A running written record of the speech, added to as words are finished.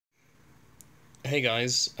Hey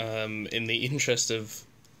guys, in the interest of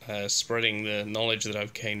spreading the knowledge that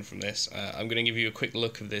I've gained from this, I'm going to give you a quick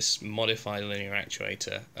look of this modified linear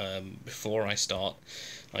actuator before I start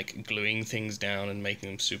like gluing things down and making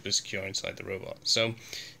them super secure inside the robot. So,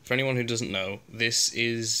 for anyone who doesn't know, this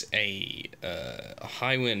is a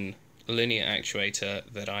Highwind linear actuator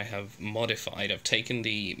that I have modified. I've taken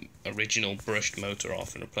the original brushed motor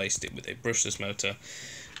off and replaced it with a brushless motor,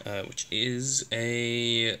 which is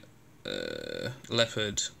a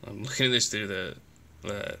Leopard. I'm looking at this through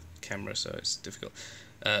the camera, so it's difficult.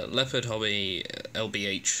 Leopard Hobby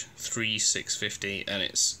LBH 3650, and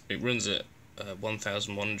it runs at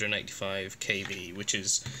 1185 kV, which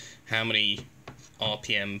is how many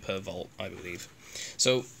RPM per volt, I believe.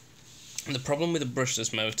 So the problem with a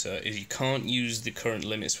brushless motor is you can't use the current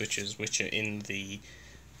limit switches which are in the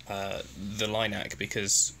LINAC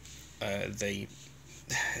because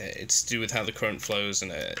it's to do with how the current flows,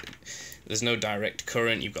 and there's no direct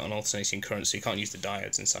current. You've got an alternating current, so you can't use the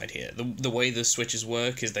diodes inside here. The way the switches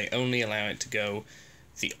work is they only allow it to go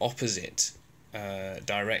the opposite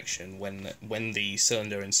direction when the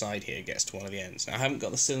cylinder inside here gets to one of the ends. Now, I haven't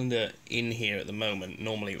got the cylinder in here at the moment.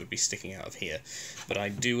 Normally it would be sticking out of here, but I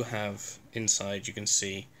do have inside. You can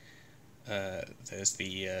see there's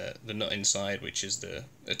the nut inside, which is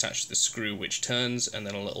attached to the screw which turns, and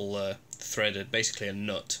then a little threaded, basically a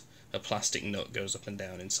nut, a plastic nut goes up and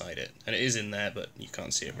down inside it, and it is in there, but you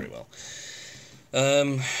can't see it very well.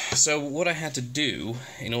 So what I had to do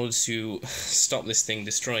in order to stop this thing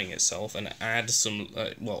destroying itself and add some,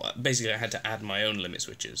 well, basically I had to add my own limit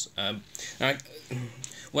switches.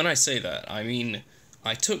 When I say that, I mean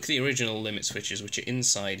I took the original limit switches which are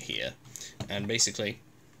inside here, and basically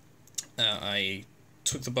I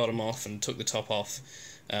took the bottom off and took the top off.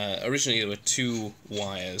 Originally there were two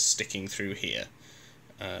wires sticking through here,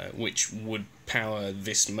 which would power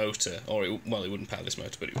this motor, or it wouldn't power this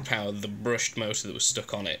motor, but it would power the brushed motor that was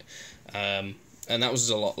stuck on it, and that was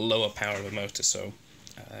a lot lower power of a motor, so,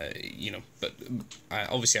 but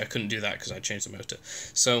obviously I couldn't do that because I changed the motor.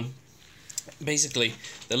 So, basically,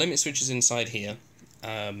 the limit switch is inside here.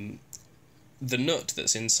 The nut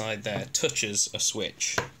that's inside there touches a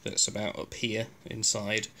switch that's about up here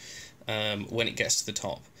inside when it gets to the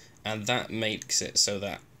top, and that makes it so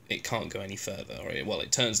that it can't go any further, or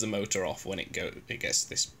it turns the motor off when it gets to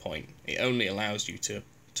this point. It only allows you to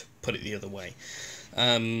put it the other way.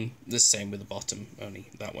 The same with the bottom, only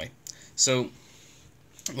that way. So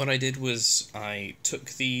what I did was I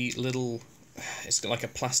took the little, it's like a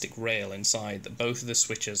plastic rail inside that both of the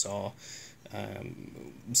switches are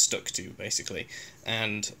stuck to, basically,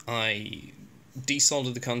 and I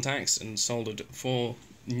desoldered the contacts and soldered 4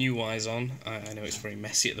 new wires on. I know it's very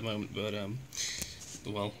messy at the moment, but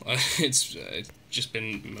well, it's just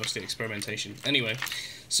been mostly experimentation. Anyway,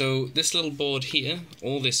 so this little board here,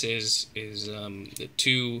 all this is the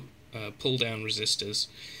 2 pull-down resistors,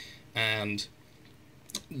 and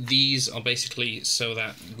these are basically so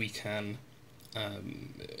that we can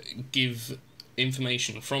give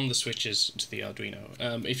information from the switches to the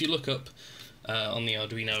Arduino. If you look up on the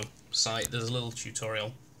Arduino site, there's a little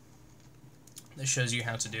tutorial that shows you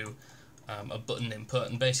how to do a button input,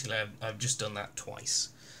 and basically I've just done that twice,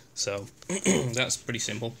 so that's pretty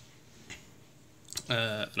simple.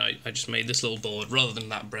 And I just made this little board rather than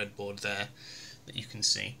that breadboard there that you can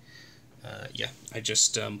see. Yeah, I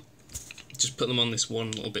just put them on this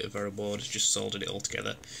one little bit of Vero board, just soldered it all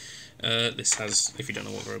together. This has, if you don't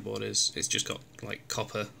know what Vero board is, it's just got like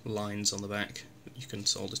copper lines on the back that you can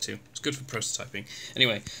solder to. It's good for prototyping.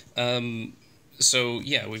 Anyway, so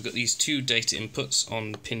yeah, we've got these 2 data inputs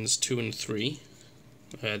on pins 2 and 3.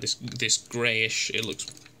 This greyish, it looks,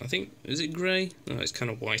 I think, is it grey? No, it's kind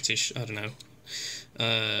of whitish, I don't know.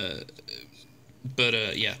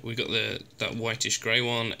 But yeah, we've got that whitish grey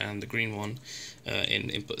one and the green one in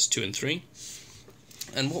inputs 2 and 3.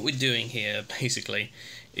 And what we're doing here, basically,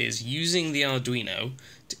 is using the Arduino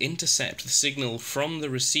to intercept the signal from the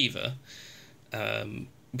receiver,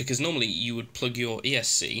 because normally you would plug your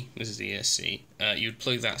ESC, this is the ESC, you would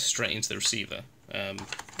plug that straight into the receiver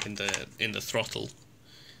in the throttle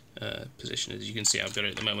position. As you can see, I've got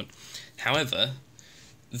it at the moment. However,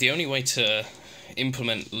 the only way to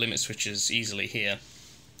implement limit switches easily here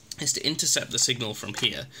is to intercept the signal from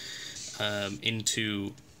here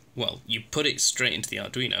into, well, you put it straight into the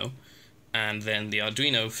Arduino, and then the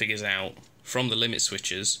Arduino figures out from the limit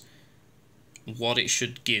switches what it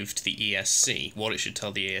should give to the ESC, what it should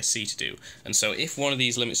tell the ESC to do. And so if one of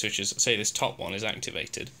these limit switches, say this top one, is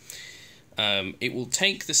activated, it will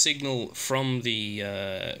take the signal from the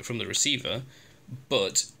receiver,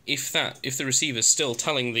 but if the receiver is still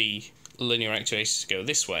telling the linear actuator to go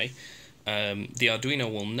this way, the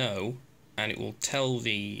Arduino will know, and it will tell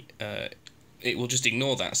the it will just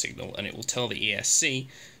ignore that signal, and it will tell the ESC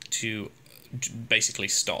to basically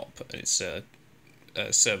stop. It's a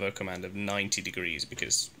servo command of 90 degrees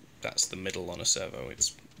because that's the middle on a servo.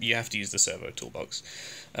 You have to use the servo toolbox.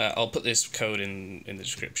 I'll put this code in the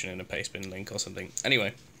description in a pastebin link or something.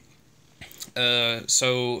 Anyway,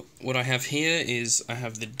 so what I have here is I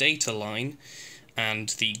have the data line and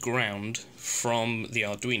the ground from the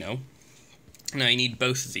Arduino. Now you need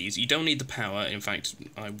both of these. You don't need the power. In fact,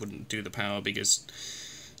 I wouldn't do the power because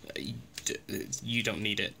you don't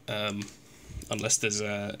need it unless there's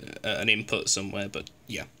an input somewhere. But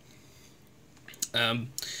yeah.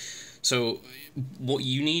 So what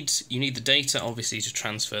you need the data obviously to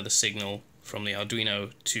transfer the signal from the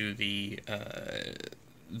Arduino to the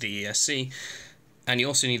ESC, and you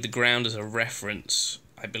also need the ground as a reference,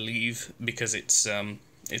 I believe, because it's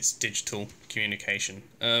digital communication.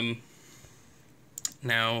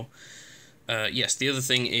 Now, yes, the other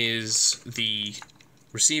thing is the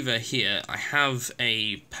receiver here. I have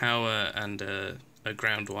a power and a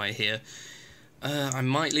ground wire here. I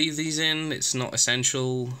might leave these in. It's not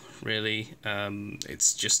essential, really.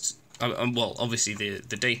 It's just well, obviously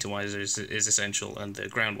the data wire is essential, and the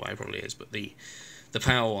ground wire probably is, but the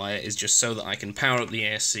power wire is just so that I can power up the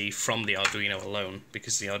ESC from the Arduino alone,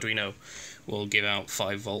 because the Arduino will give out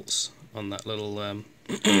 5 volts on that little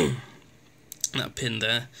that pin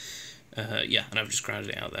there. Yeah, and I've just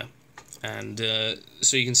grounded it out there. And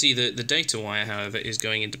so you can see the data wire, however, is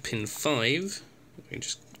going into pin 5. Let me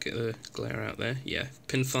just get the glare out there. Yeah,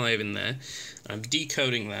 pin 5 in there. I'm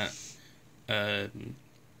decoding that,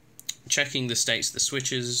 checking the states of the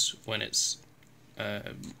switches when it's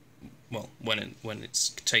well, when it's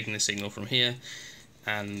taking the signal from here,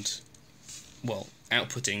 and well,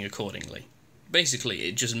 outputting accordingly. Basically,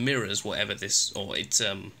 it just mirrors whatever this, or it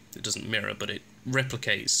doesn't mirror, but it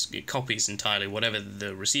replicates, it copies entirely whatever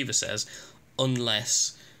the receiver says,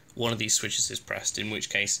 unless one of these switches is pressed, in which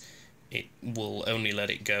case it will only let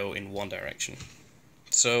it go in one direction.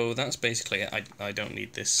 So that's basically it. I don't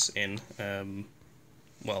need this in.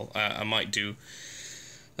 Well, I might do.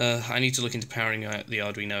 I need to look into powering the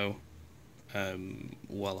Arduino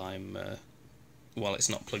while it's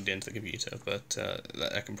not plugged into the computer, but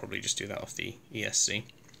I can probably just do that off the ESC.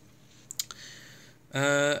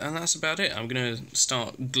 And that's about it. I'm going to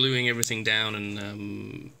start gluing everything down,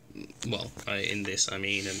 and well, in this I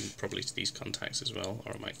mean, and probably to these contacts as well,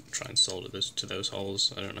 or I might try and solder this to those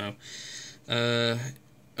holes, I don't know.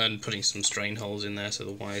 And putting some strain holes in there so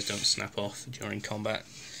the wires don't snap off during combat.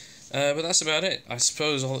 But that's about it. I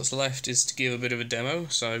suppose all that's left is to give a bit of a demo.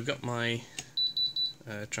 So I've got my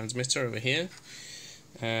transmitter over here,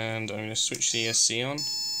 and I'm going to switch the ESC on.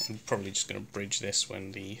 I'm probably just going to bridge this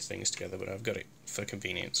when the thing is together, but I've got it for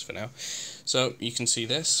convenience for now. So you can see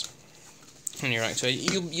this on your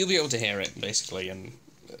actuator. You'll be able to hear it, basically, and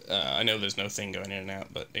I know there's no thing going in and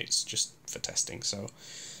out, but it's just for testing. So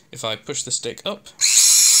if I push the stick up,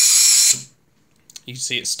 you can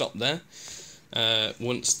see it stopped there.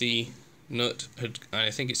 Once the nut had, I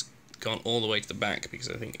think it's gone all the way to the back, because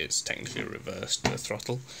I think it's technically reversed the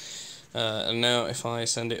throttle. And now if I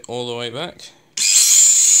send it all the way back,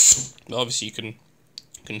 obviously you can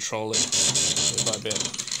control it bit by bit.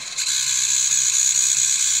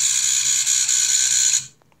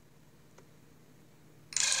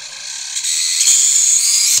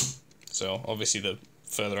 So obviously the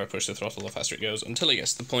further I push the throttle, the faster it goes, until it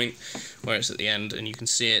gets to the point where it's at the end, and you can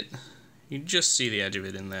see it. You just see the edge of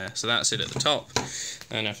it in there. So that's it at the top.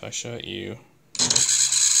 And if I show it you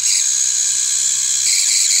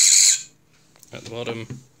at the bottom,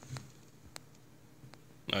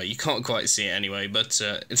 you can't quite see it anyway, but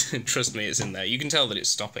trust me, it's in there. You can tell that it's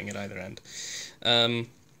stopping at either end.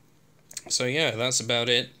 So yeah, that's about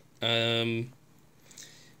it.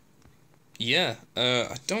 Yeah,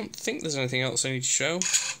 I don't think there's anything else I need to show.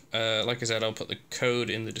 Like I said, I'll put the code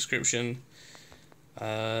in the description.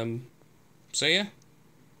 So yeah,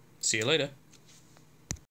 see you later.